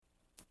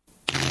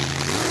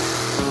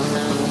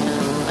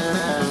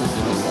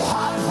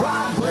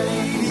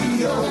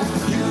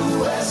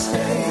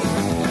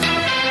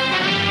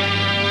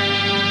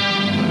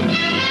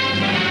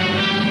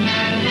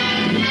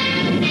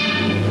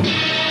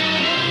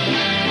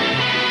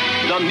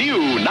new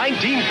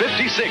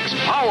 1956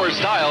 Power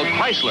Style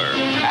Chrysler.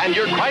 And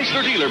your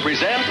Chrysler dealer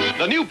present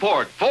the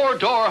Newport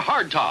 4-door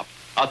hardtop,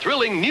 a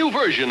thrilling new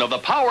version of the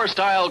Power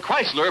Style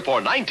Chrysler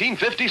for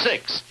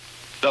 1956.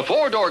 The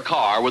 4-door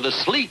car with the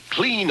sleek,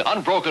 clean,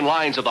 unbroken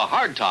lines of the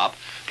hardtop,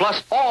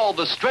 plus all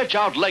the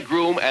stretch-out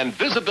legroom and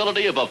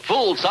visibility of a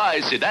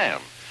full-size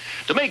sedan.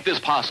 To make this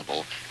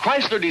possible,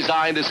 Chrysler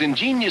designed this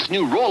ingenious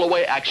new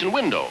roll-away action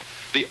window,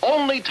 the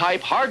only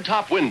type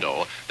hardtop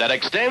window that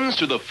extends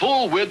to the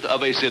full width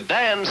of a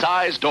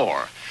sedan-sized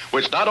door,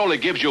 which not only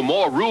gives you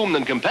more room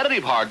than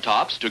competitive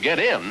hardtops to get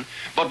in,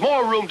 but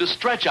more room to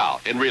stretch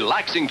out in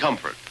relaxing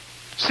comfort.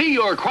 See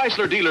your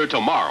Chrysler dealer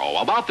tomorrow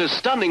about this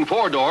stunning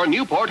 4-door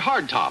Newport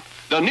hardtop,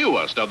 the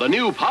newest of the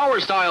new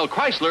Power-Style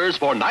Chryslers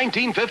for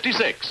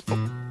 1956.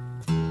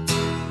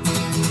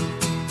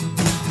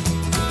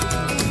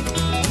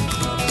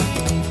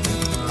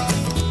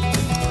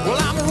 Well,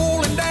 I'm a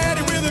rolling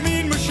daddy with a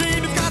mean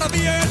machine. It's gotta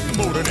be a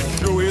motor and it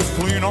sure is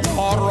clean. I'm a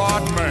hot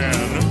rod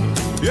man.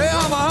 Yeah,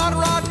 I'm a hot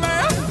rod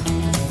man.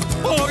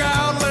 Look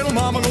out, little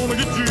mama, gonna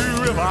get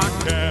you if I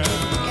can.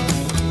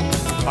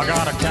 I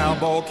got a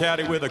cowboy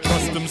caddy with a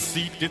custom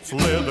seat. It's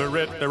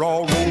leatherette, they're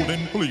all rolled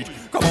in pleat.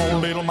 Come on,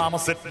 little mama,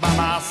 sit by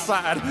my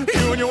side.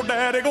 You and your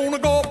daddy gonna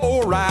go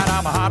for a ride.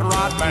 I'm a hot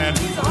rod man.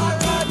 He's a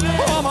hot rod man.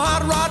 Oh, I'm a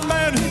hot rod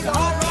man. He's a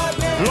hot rod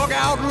man. Look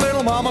out,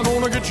 little mama,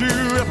 gonna get you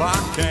if I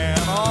can.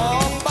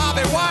 Oh,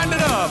 Bobby, wind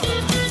it up.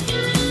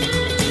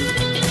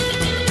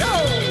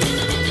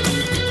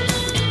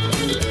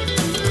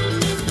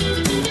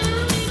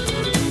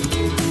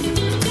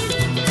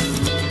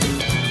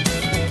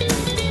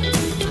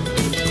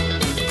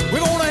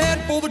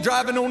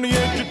 Driving on the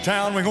edge of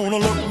town, we're gonna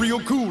look real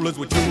cool as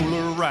we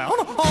tool around.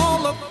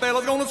 All the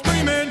fellas gonna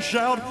scream and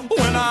shout.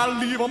 When I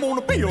leave, I'm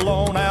gonna peel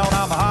on out.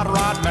 I'm a hot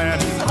rod man.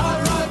 He's a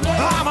hot rod man.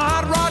 I'm a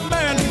hot rod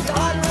man. He's a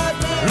hot rod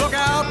man. Look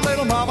out,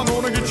 little mama,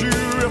 gonna get you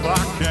if I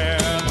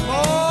can.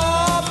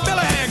 Oh,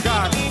 Billy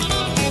Hancock,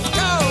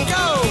 go,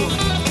 go.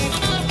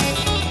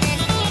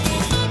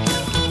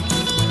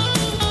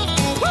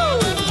 Woo!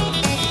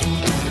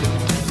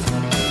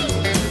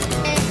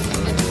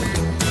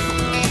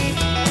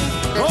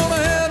 Gonna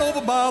head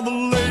over by the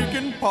lake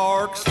and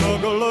park,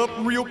 snuggle up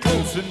real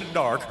close in the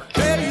dark.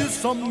 Tell you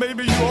something,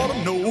 baby, you ought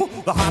to know.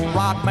 The hot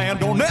rod man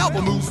don't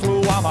ever move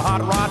slow. I'm a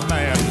hot rod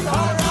man.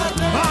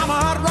 I'm a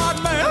hot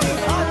rod man.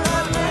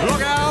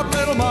 Look out,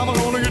 little mama,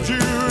 gonna get you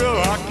if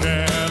I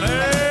can.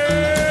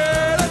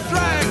 Hey, let's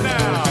drag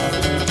now.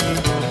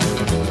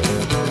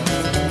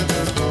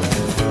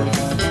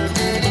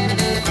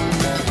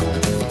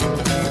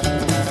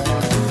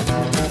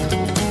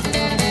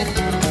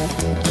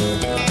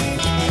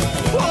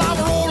 Well, I'm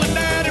a rolling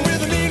daddy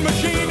with a mean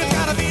machine. It's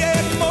gotta be a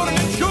motor and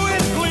it sure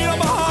is clean.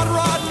 I'm a hot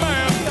rod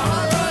man.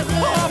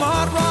 Oh, I'm a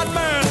hot rod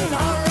man.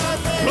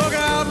 Look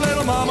out,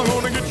 little mama,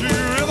 gonna get you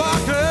if I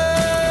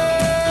can.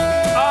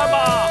 I'm a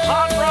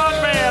hot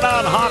rod man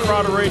on Hot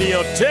Rod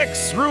Radio.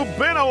 Tix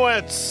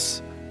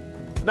Rubinowitz.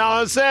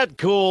 Now, is that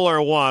cool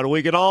or what?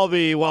 We can all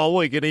be, well,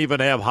 we can even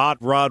have Hot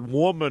Rod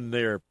Woman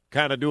there.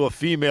 Kind of do a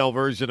female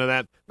version of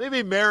that.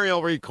 Maybe Mary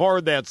will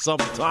record that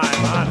sometime.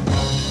 Huh?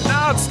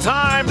 Now it's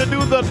time to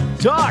do the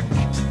duck.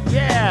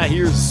 Yeah,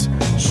 here's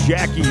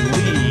Jackie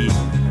Lee.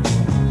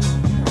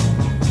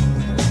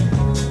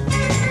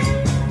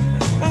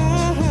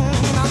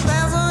 Now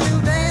there's a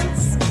new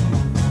dance.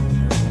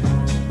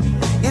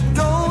 It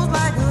goes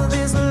like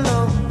this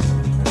low.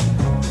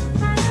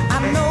 I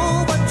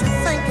know what you're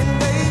thinking,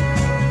 babe.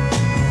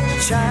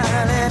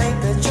 Child, it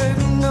ain't the jerk,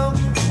 no.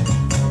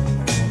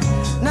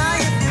 Now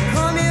if you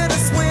come here to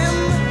swim,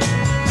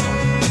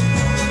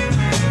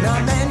 now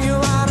then you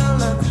out of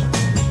luck.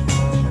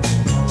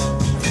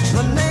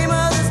 The name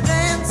of this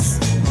dance,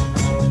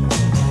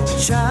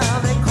 child.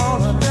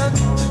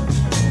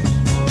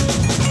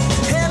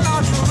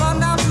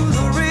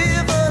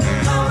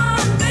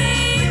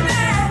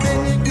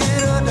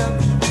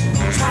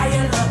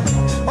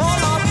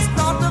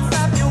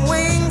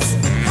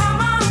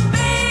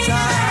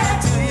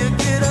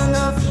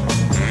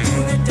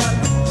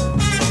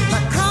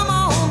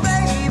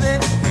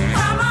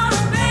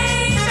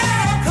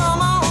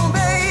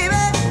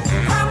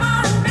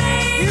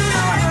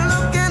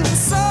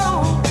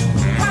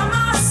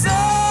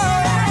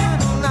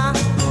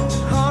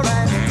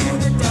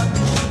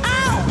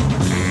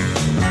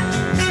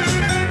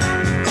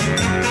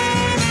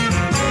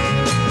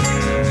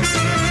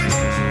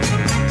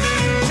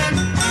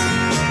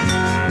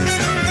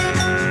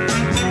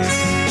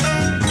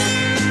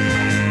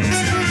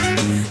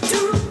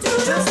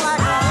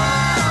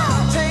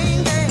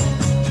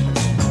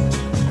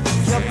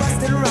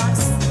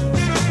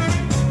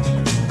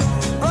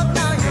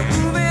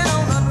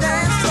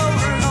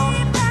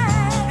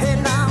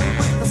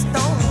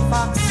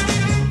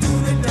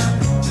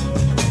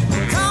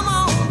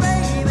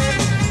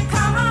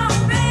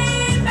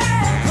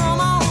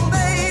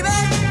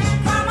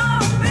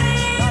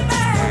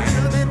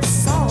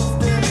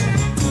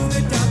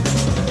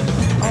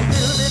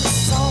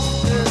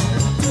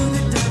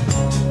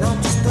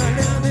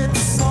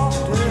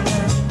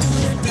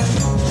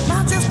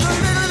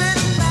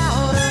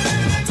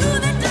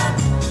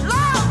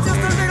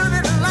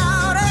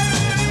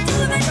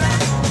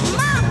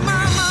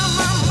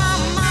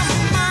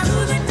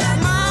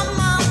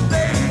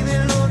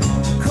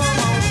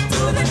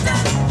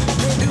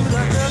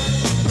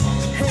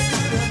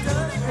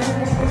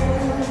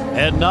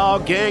 And now,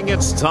 gang,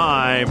 it's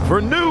time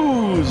for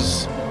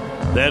news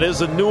that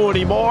isn't new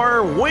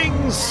anymore.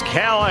 Wings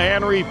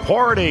Callahan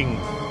reporting.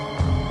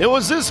 It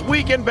was this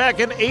weekend back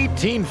in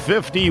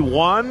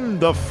 1851,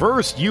 the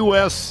first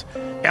U.S.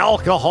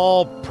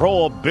 alcohol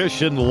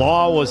prohibition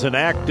law was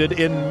enacted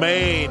in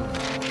Maine,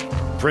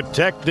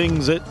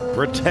 protecting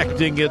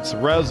its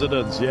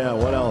residents. Yeah,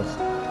 what else?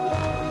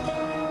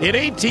 In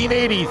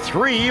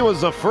 1883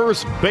 was the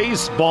first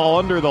baseball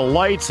under the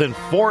lights in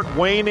Fort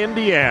Wayne,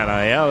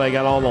 Indiana. Yeah, they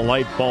got all the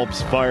light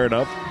bulbs fired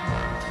up.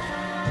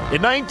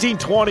 In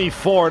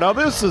 1924, now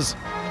there's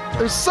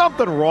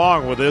something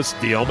wrong with this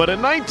deal, but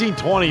in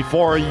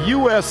 1924,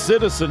 U.S.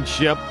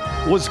 citizenship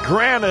was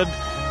granted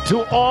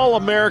to all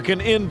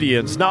American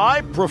Indians. Now,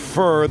 I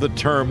prefer the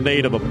term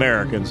Native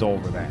Americans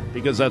over that,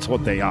 because that's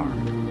what they are.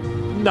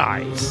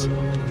 Nice.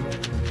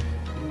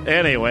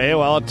 Anyway,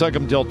 well, it took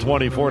them till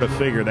 24 to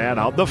figure that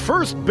out. The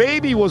first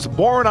baby was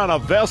born on a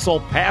vessel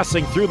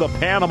passing through the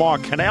Panama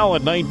Canal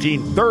in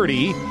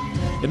 1930.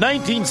 In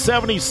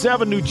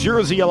 1977, New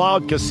Jersey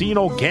allowed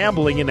casino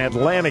gambling in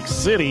Atlantic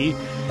City.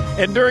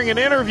 And during an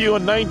interview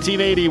in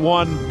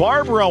 1981,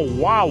 Barbara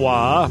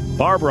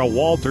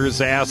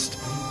Walters asked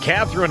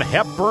Katharine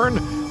Hepburn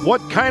what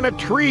kind of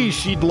tree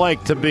she'd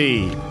like to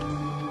be.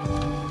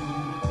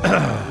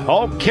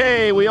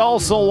 Okay, we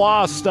also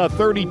lost a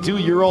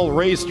 32-year-old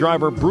race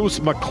driver, Bruce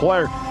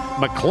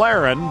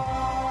McLaren,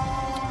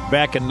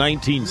 back in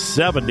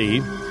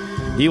 1970.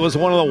 He was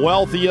one of the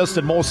wealthiest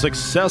and most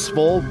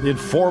successful in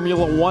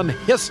Formula One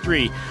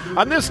history.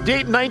 On this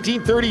date in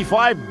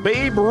 1935,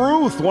 Babe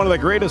Ruth, one of the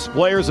greatest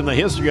players in the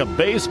history of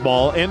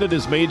baseball, ended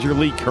his major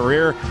league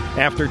career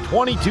after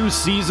 22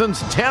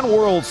 seasons, 10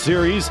 World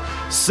Series,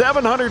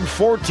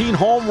 714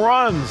 home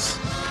runs.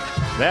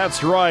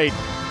 That's right,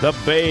 the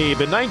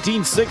Babe. In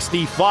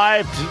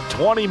 1965,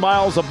 20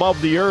 miles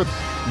above the Earth,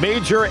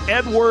 Major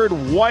Edward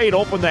White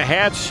opened the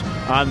hatch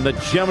on the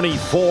Gemini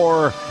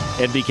 4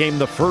 and became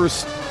the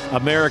first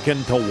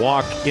American to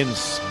walk in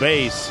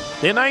space.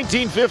 In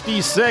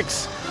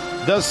 1956,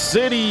 the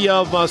city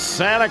of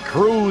Santa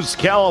Cruz,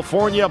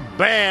 California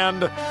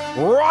banned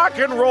rock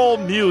and roll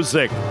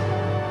music.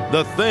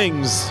 The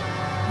things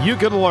you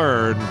can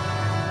learn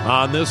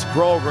on this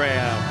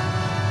program.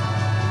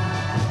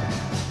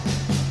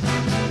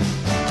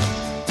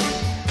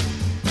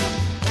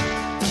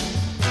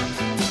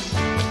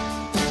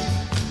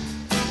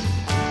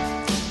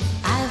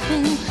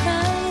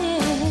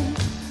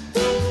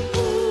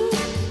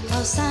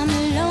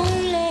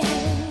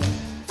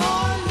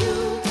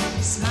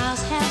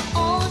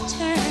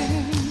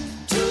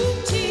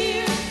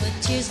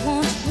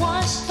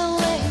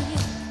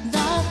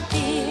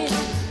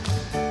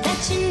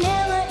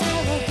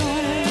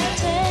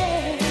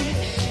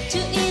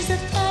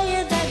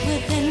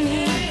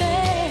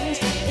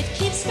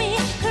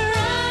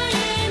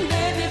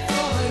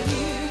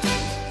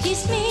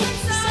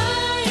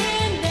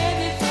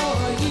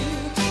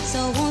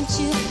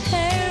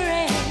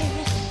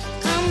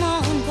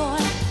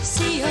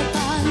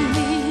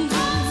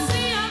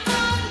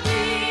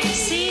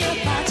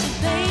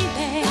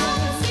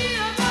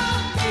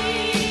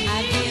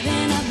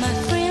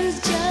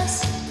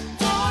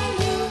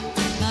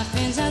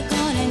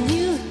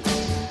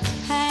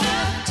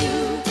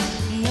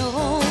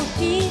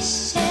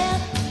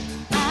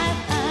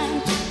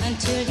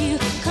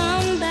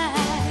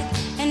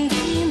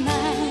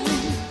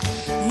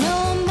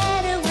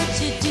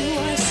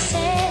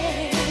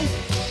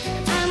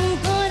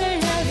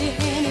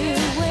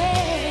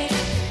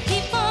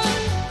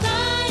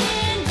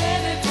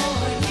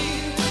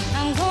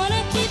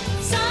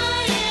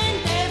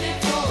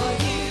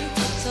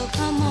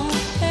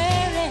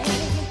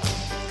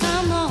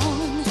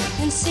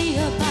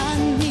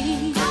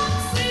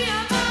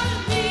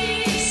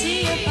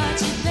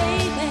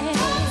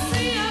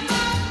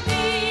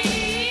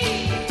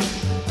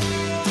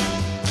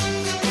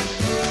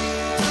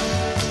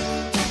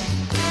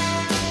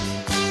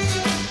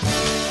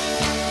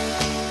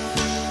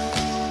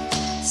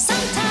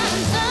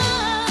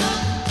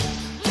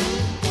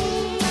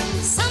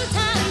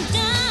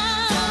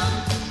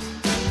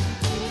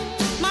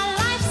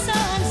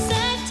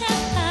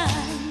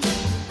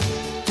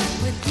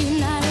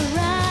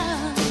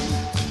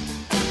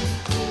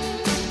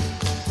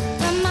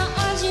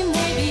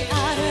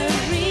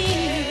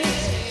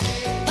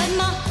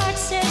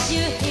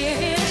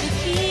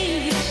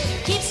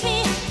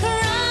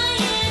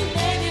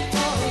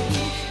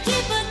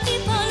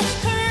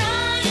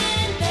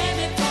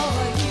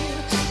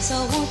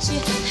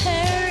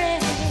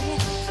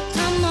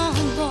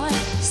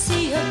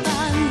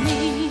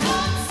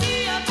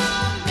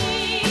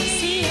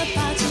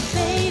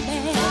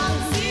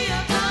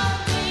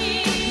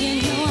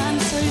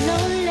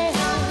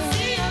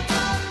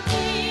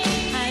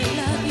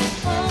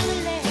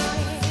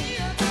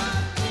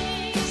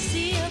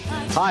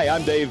 Hi,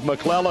 I'm Dave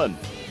McClellan.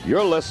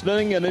 You're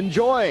listening and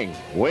enjoying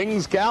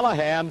Wings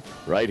Callahan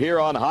right here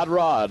on Hot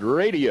Rod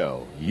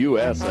Radio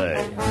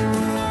USA.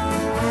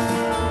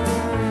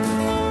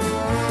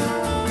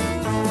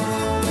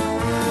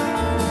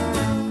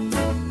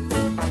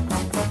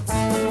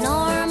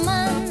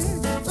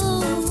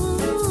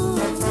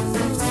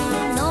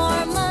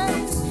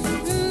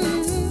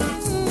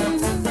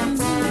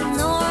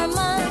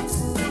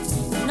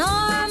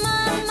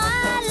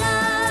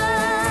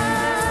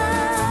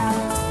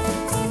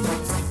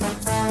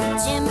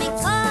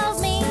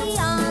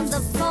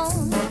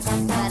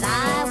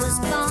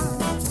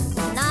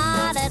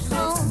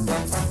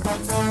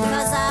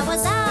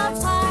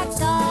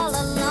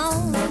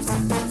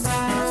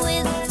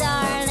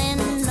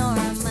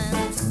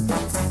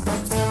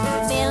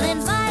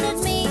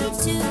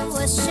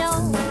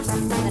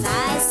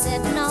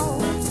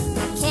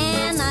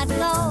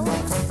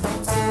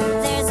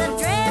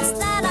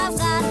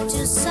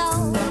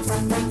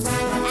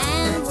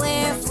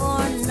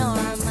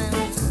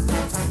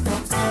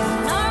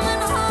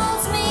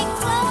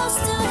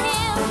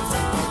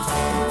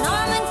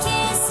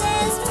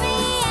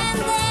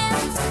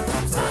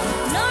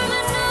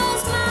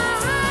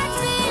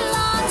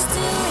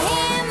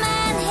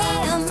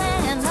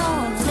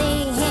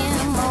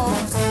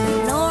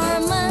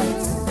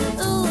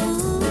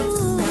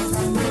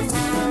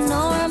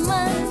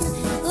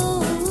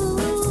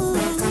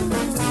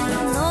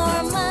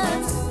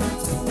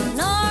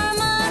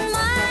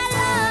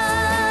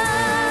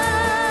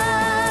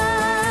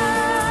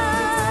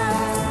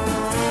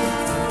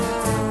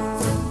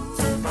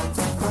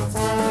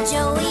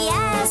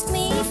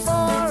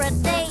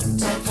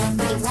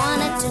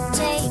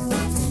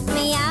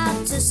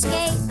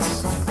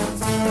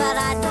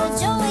 I told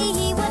Joey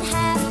he would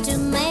have to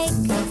make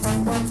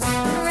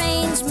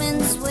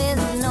arrangements with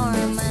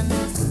Norman.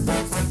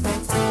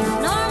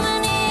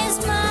 Norman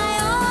is my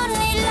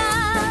only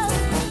love.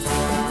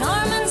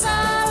 Norman's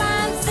all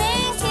I'm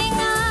thinking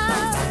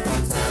of.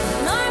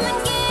 Norman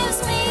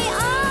gives me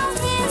all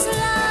his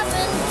love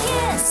and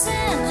kiss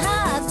and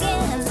hug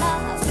and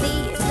love.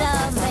 Please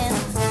love him,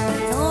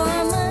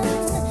 Norman.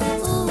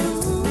 Ooh,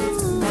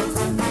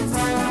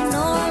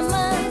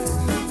 Norman.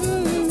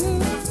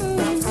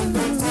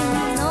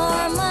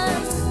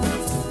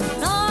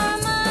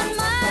 Norman,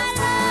 my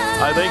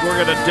love. I think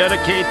we're going to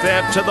dedicate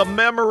that to the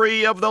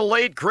memory of the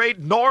late, great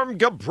Norm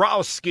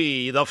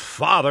Gabrowski, the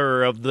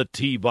father of the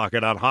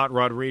T-Bucket on Hot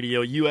Rod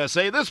Radio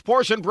USA. This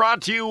portion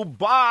brought to you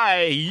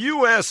by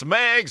U.S.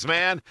 Mags,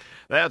 man.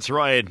 That's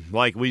right.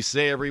 Like we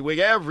say every week,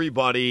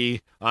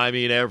 everybody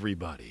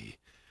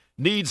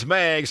needs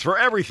mags for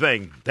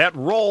everything that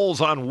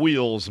rolls on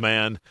wheels,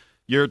 man.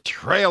 Your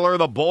trailer,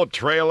 the boat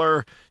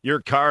trailer,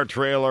 your car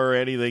trailer,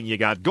 anything you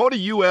got. Go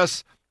to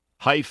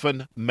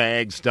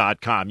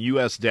us-mags.com,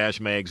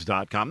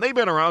 us-mags.com. They've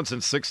been around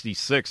since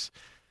 '66,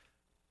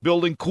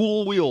 building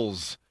cool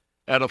wheels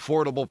at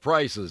affordable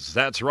prices.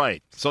 That's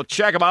right. So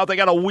check them out. They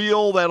got a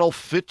wheel that'll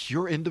fit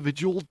your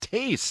individual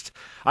taste.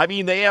 I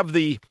mean, they have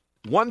the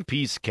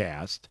one-piece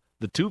cast,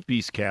 the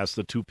two-piece cast,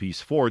 the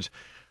two-piece Fords,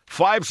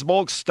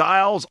 5-spoke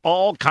styles,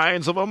 all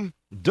kinds of them,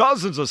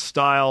 dozens of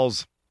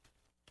styles.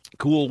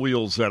 Cool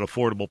wheels at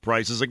affordable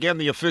prices. Again,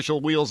 the official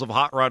wheels of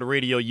Hot Rod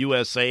Radio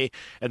USA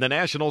and the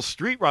National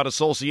Street Rod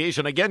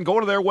Association. Again,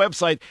 go to their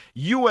website,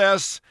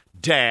 us-mags.com.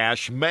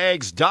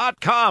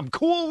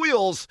 Cool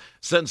wheels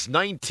since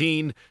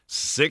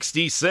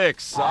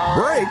 1966.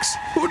 Brakes?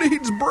 Who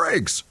needs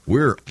brakes?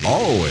 We're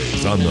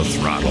always on the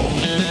throttle.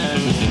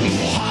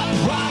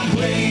 Hot Rod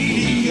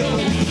Radio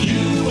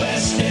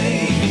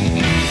USA.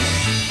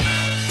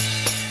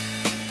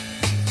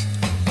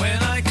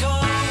 When I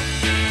call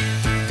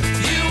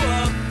you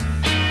up,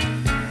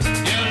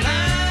 your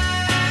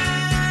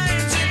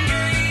line's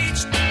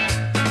engaged.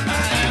 I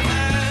have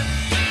had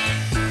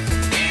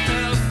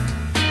enough,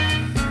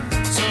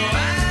 so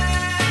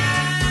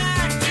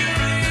I can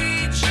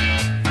reach.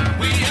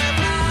 We have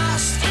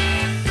lost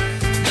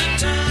the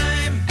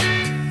time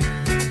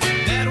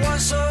that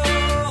was so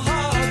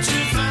hard to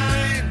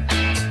find,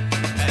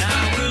 and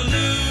I will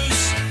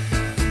lose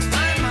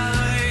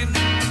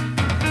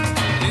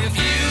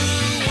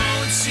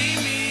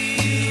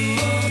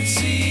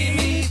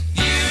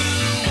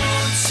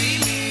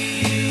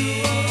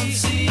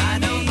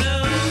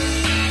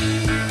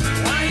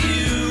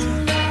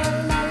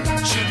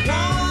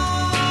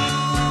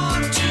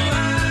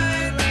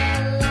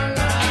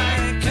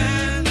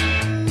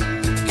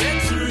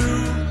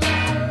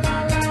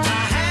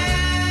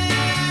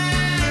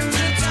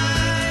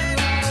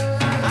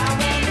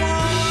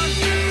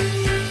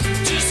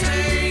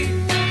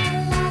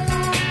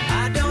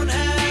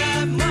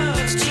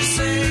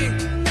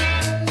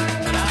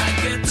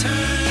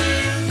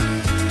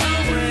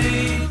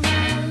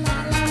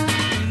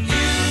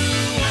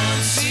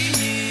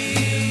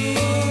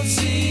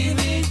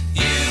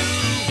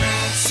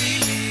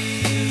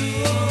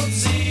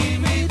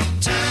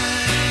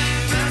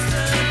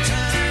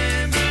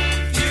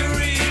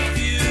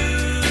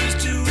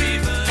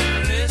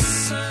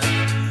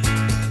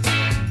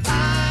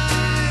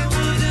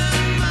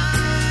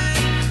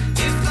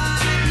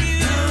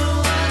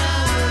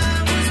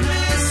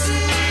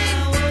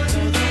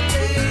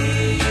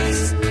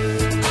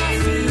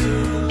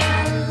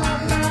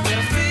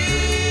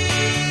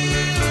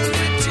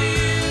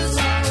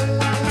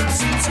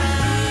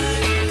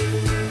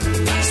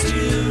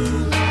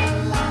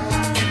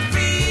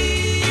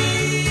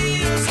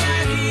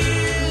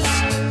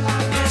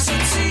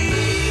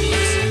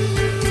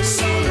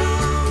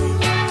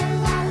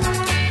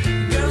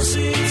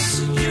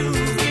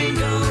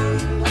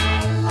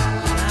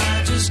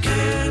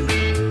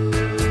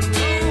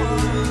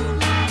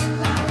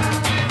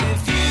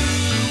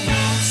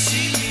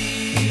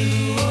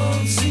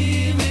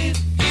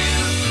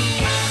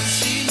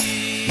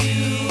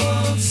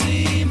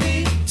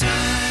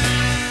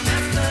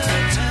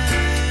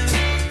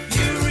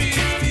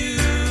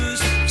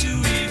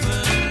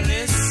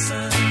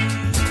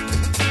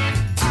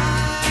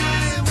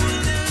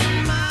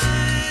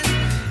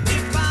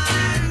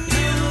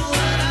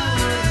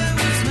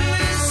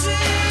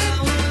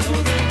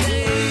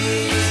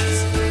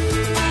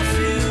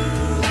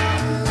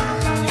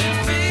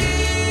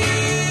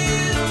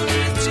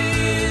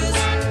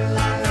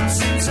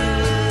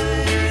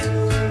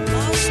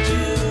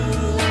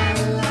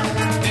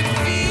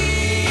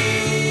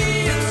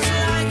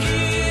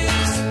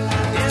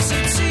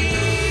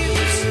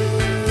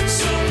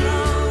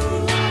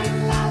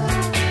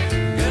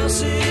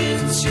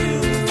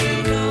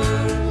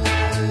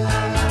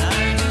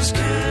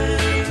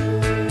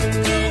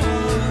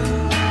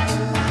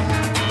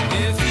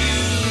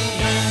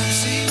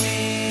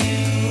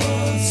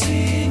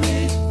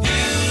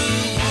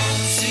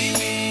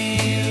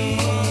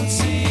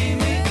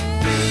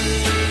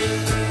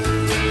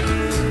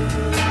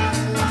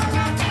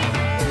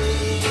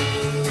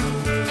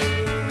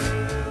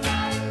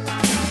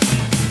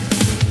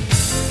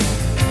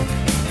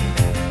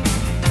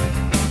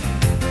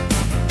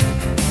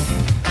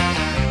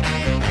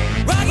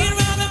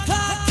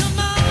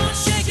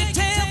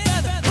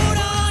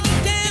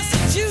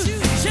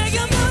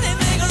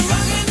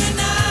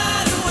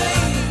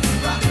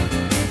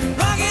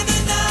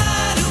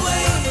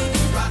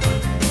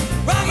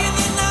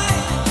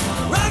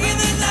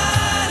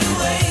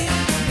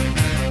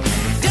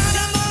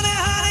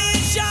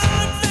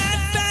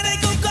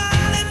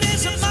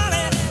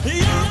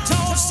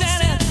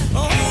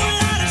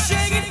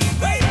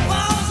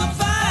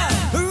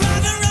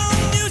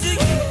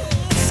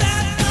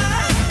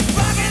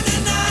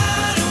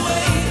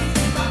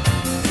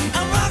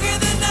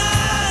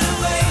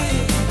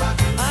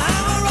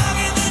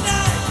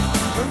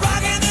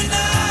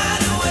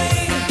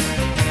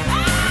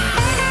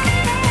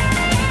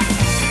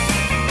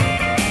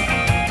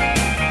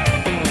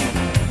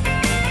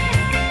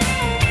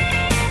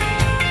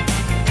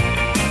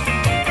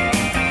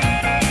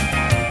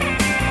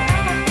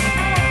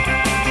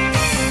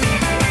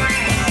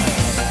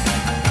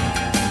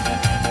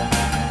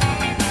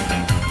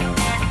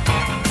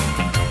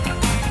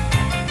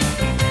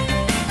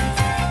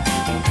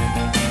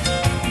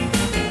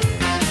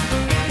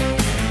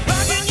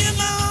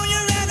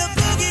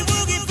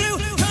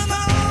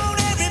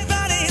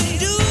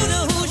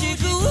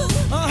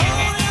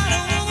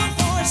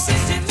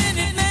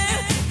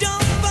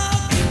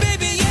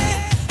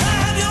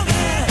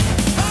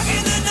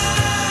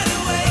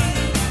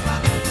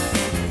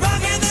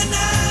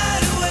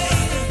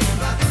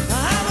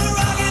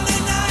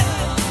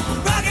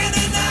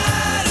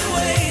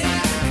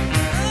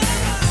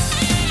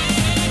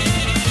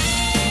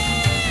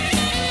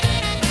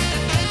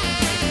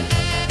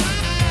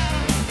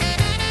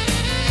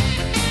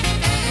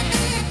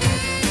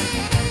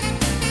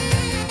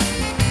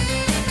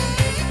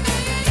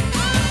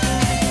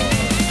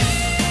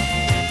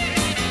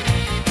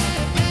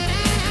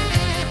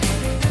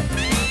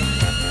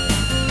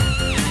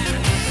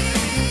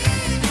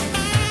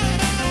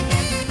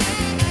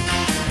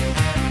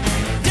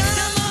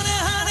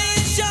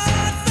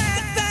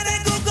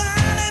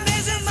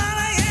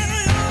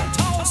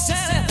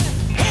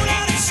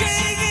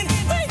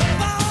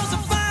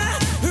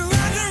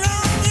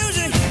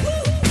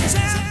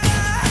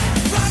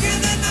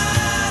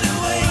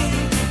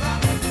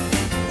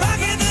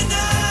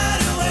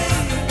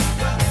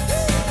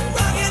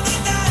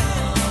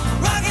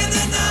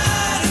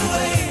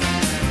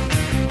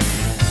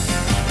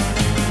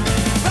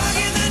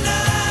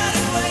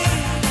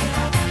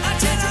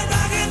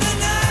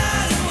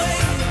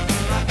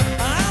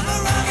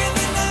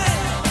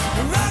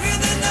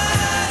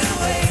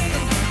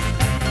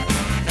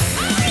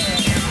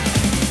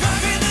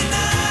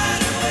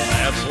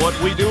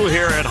what we do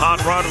here at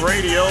Hot Rod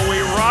Radio.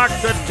 We rock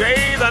the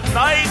day, the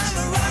night.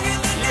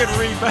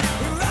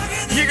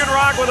 You can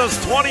rock with us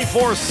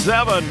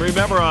 24/7.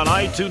 Remember, on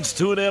iTunes,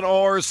 TuneIn,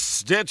 or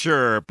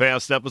Stitcher.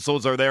 Past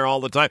episodes are there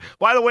all the time.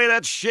 By the way,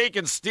 that's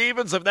Shakin'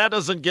 Stevens. If that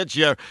doesn't get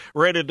you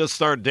ready to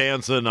start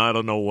dancing, I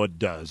don't know what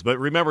does. But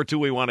remember, too,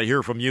 we want to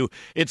hear from you.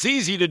 It's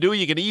easy to do.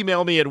 You can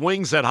email me at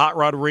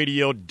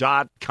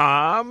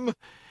wings@hotrodradio.com.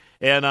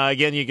 And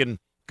again, you can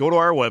go to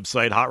our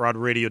website,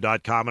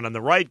 hotrodradio.com, and on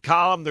the right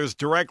column, there's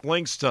direct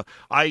links to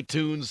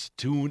iTunes,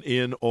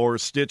 TuneIn, or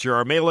Stitcher.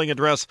 Our mailing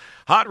address,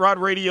 Hot Rod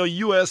Radio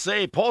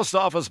USA, Post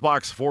Office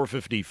Box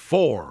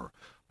 454,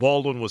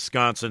 Baldwin,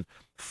 Wisconsin,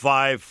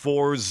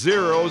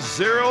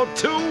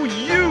 54002,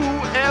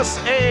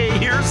 USA.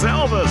 Here's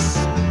Elvis.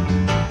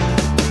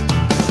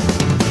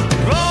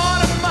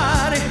 Lord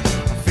Almighty,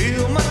 I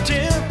feel my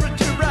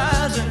temperature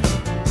rising.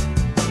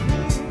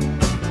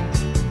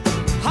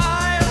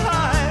 Higher,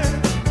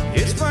 higher,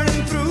 it's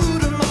burning through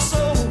to my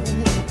soul.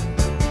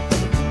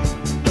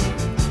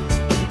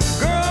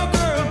 Girl,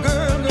 girl,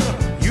 girl, girl,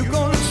 you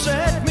gonna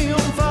set me on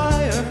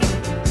fire.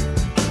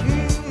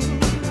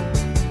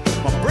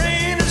 My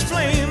brain is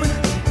flaming,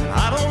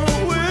 I don't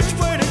know which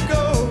way to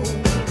go.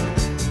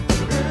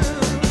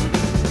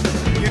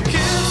 Your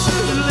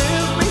kisses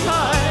lift me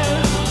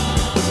higher,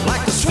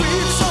 like a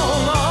sweet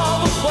song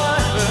of a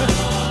choir.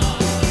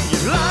 You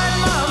light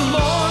my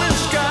morning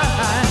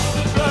sky,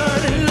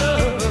 burning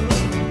love.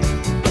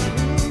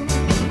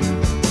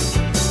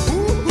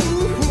 Ooh,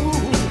 ooh,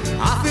 ooh,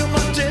 I feel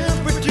my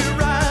temperature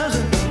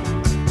rising.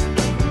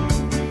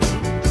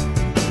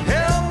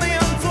 Help me,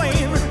 I'm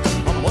flaming,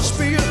 I must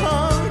be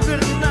 109.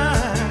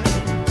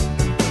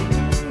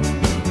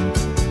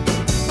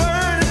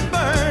 Burning,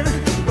 burning,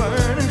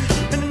 burning,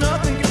 and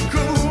nothing can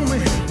cool me.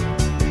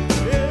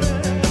 Yeah.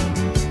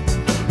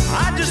 I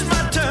just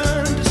might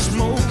turn to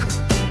smoke,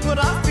 but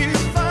I feel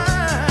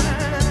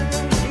fine.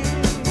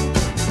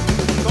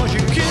 'Cause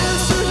your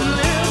kisses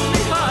lift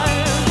me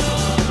higher,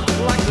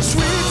 like the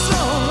sweet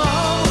song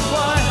of a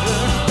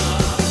choir.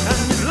 And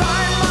you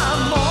light my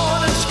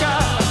morning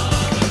sky,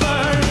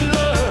 burning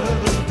love.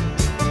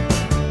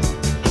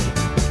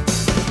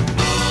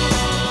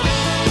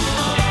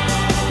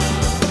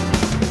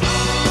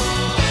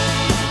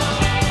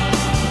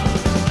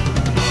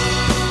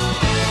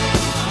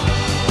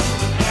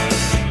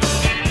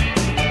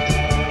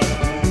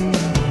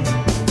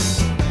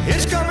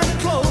 It's coming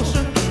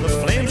closer, the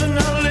flames are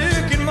now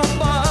licking my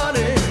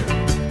body.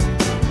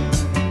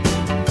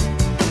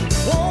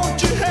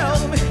 Won't you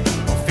help me?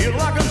 I feel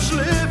like I'm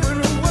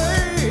slipping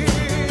away.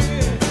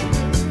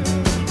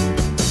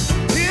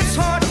 It's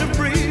hard to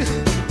breathe,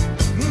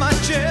 my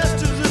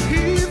chest is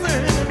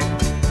heaving.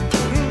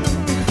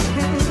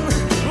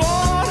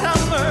 Lord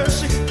have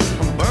mercy,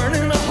 I'm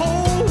burning a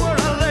hole where I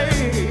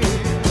lay.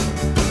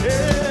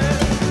 Yeah.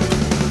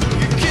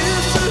 Your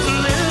kisses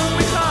lift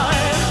me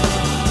higher,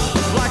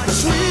 like a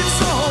sweet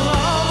song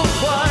of a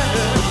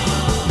choir.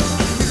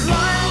 You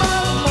light my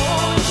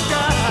morning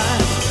sky,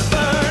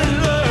 burning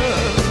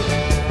love,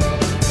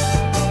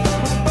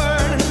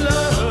 burning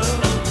love.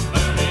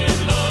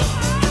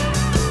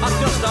 I'm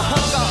just a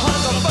hunk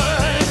of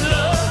burning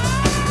love,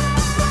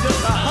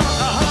 just a hunk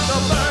of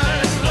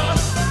burning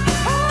love,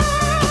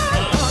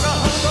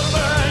 hunk of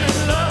burning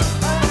love,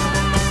 just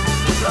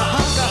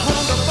a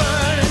hunk of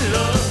burning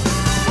love,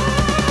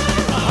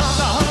 a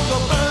hunk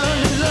of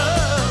burning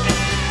love.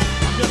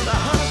 Just a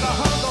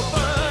hunk of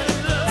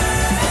burning love.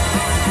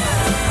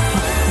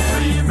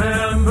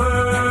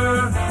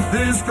 Remember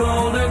this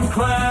golden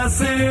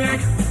classic.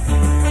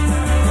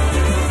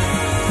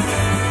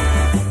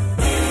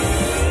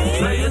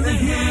 Playing the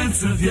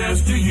hits of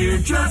yesteryear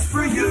just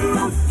for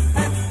you.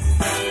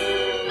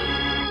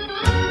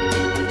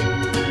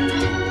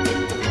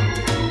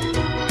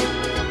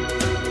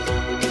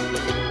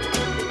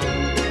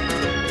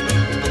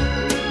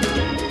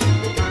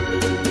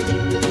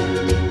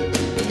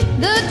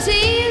 The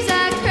tears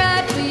I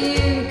cried for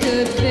you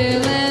could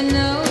fill an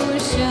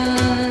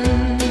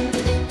ocean,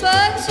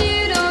 but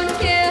you don't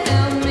care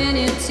how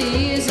many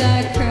tears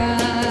I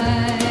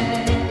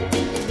cried.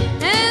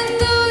 And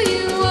though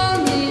you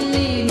only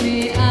leave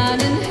me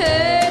out and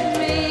hurt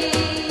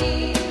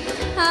me,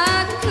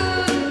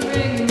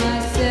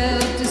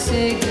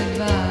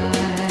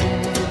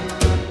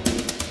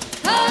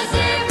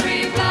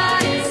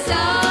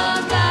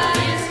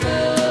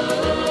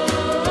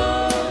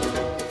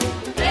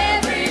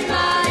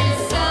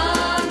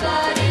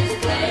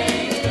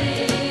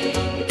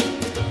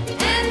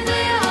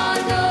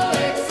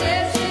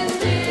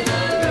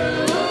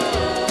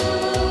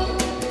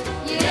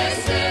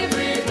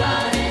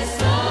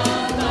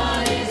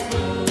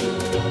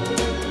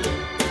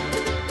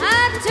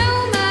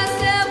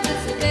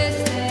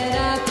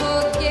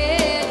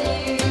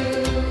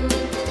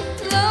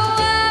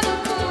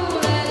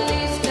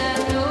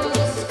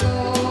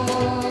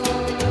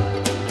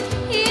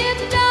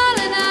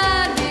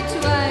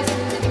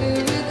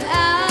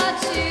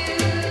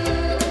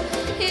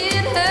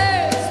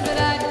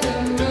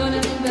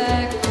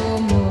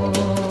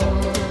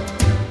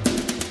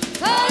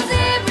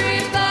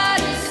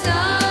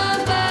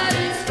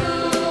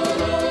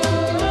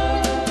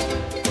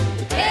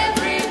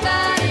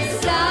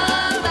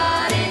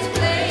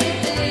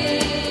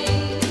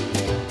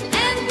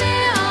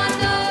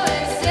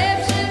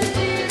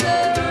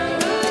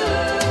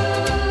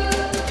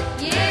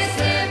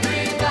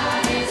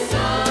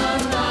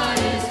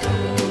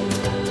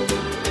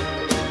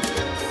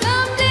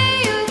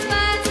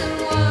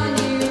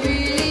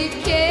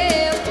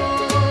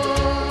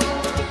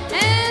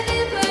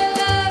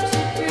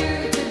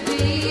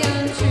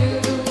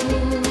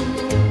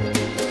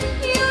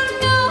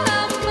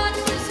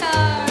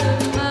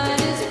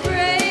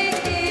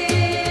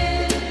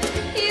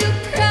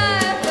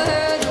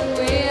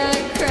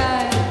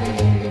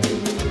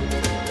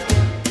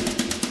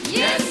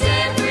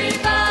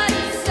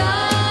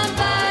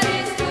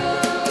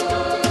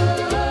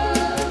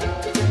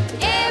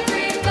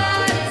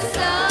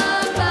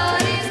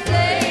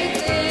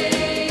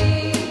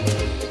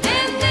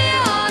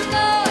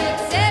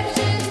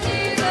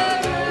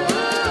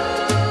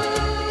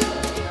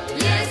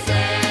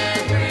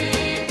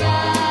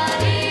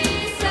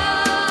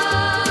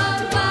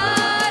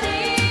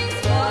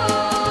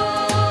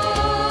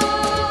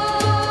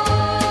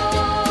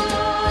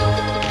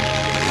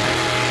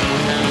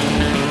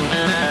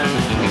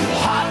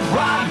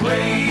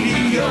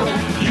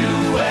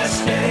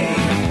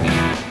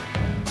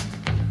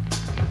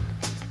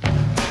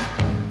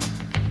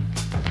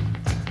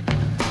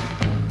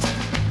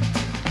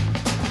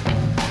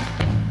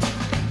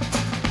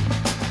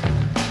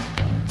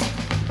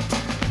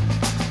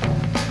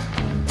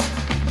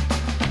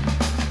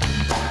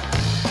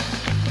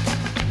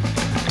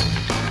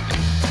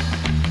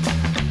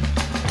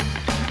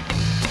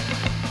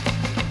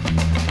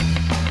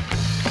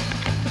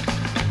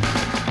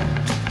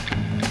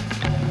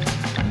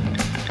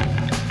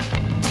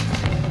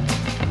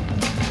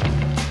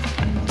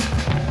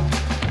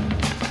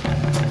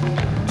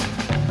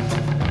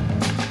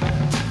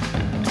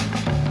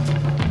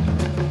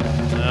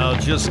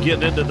 Just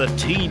getting into the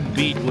teen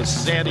beat with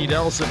Sandy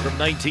Nelson from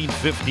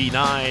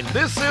 1959.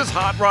 This is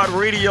Hot Rod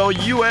Radio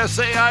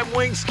USA. I'm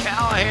Wings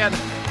Callahan.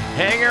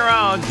 Hang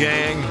around,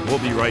 gang. We'll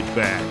be right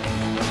back.